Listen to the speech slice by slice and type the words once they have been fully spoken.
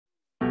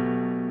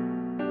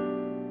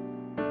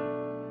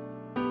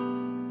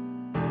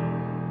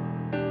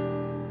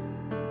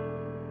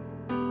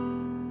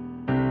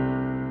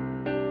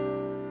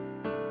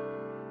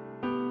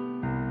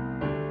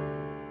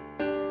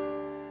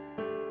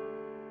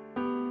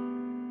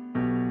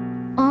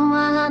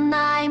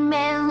ない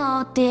メ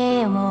ロ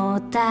ディーを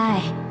歌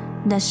い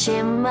出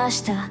しま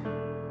した。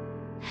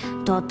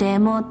とて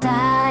も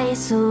大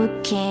好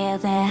き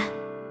で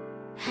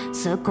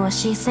少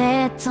し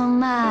切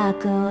な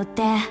く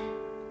て、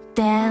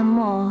で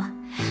も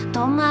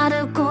止ま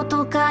るこ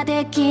とが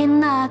でき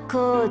な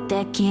く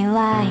て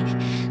嫌い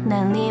に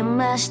なり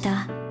まし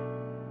た。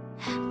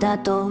た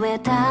とえ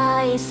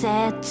大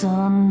切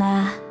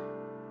な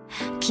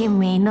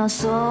君の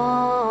そ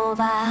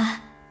ば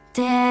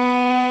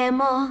で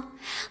も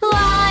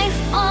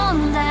Life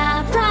on the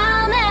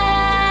planet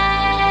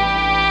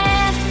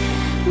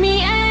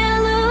見え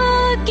る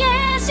景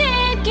色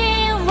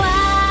は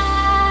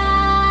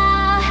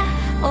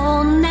同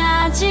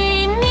じ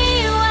に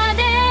は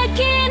でき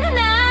な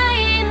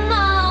いの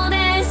で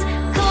す。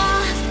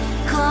心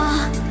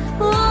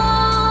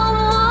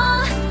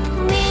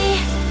に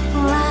は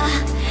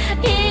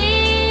い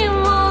も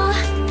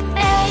笑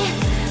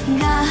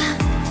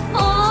顔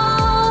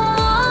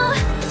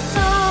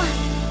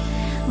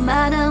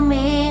まだ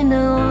見ぬ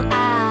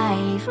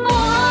愛も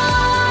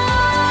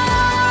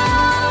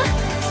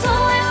So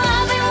I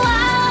love you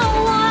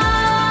love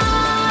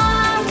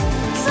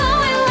So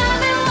I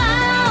love you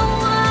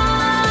love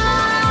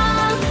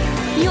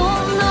You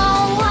know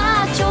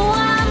what you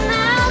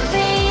wanna be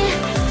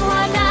わ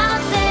か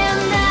ってん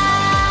だ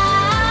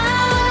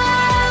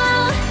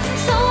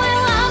So I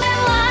love you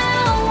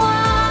love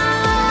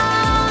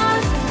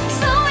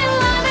So I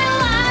love you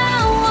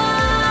love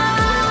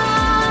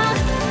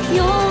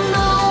You know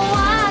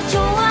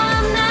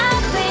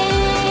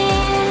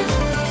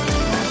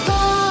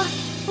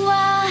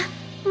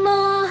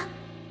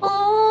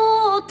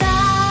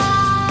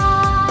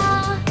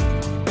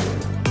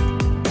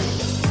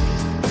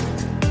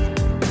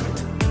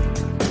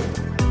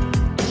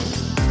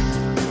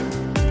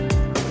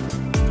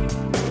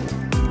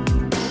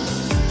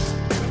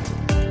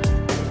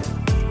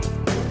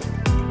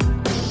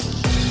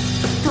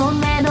止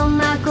めど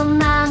なく流れ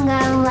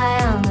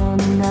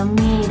る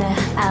涙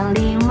あ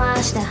りま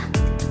した。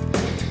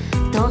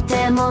と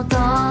ても透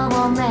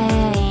明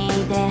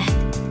で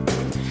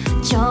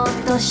ちょっ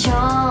としょっ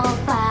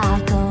ぱ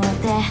く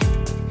て、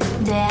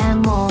で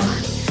も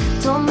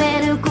止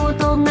めるこ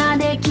とが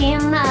でき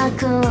なく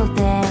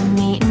て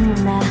みん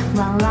な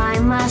笑い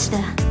ました。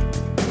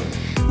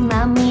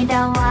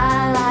涙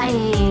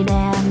笑いで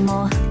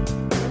も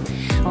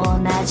同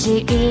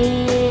じ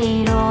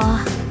色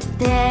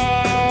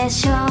で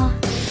しょ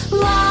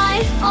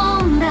Life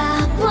on